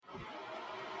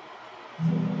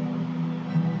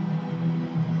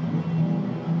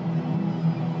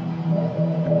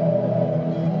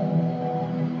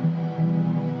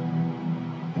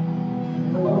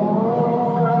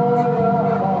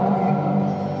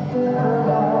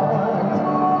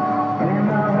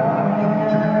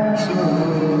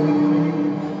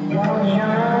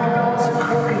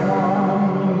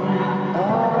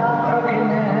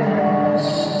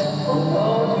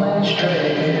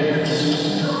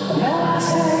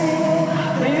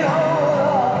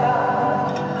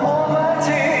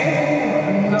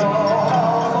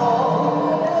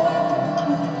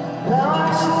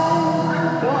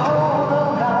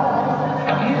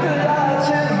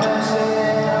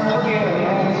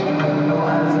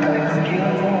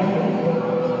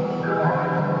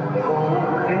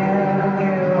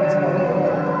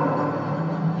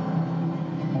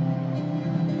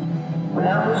When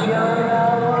I was young,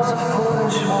 I was a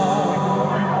foolish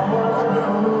one. I was a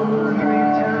fool who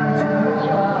returned to his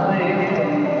folly.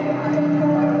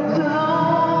 The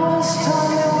Lord's taught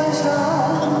me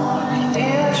wisdom. He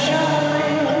has shown me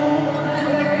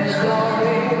His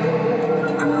glory.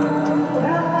 When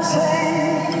I say,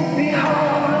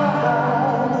 behold,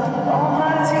 the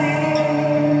Almighty,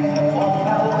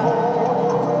 all-powerful.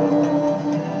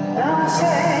 Now I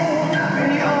say,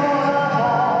 behold,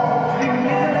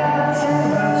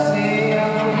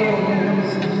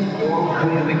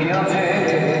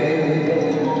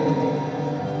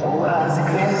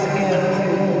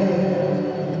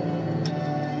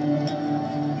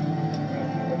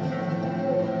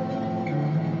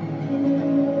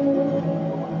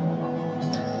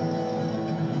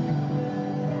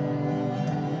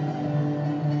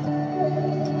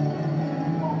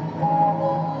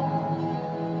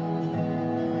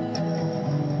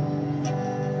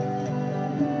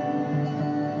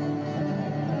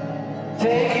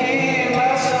 take heed,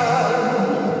 my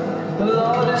son, the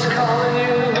Lord is calling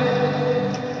you.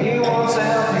 He wants to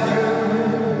help you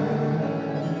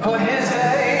through, for His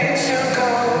day soon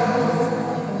come.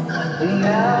 And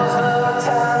now's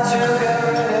the time to get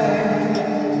ready.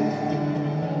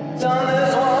 Son,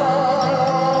 there's one who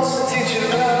wants to teach you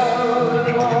road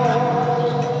and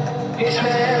walk. He's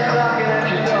man knocking at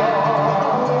your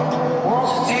door,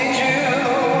 wants to teach you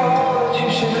all that you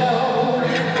should know.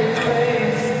 In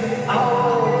faith,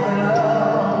 hope and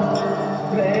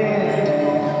love, faith,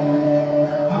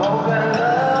 hope and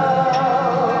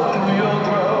love, you'll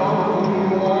grow.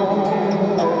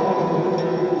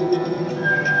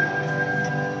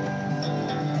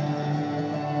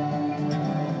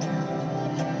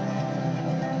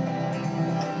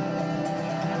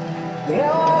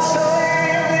 Yeah.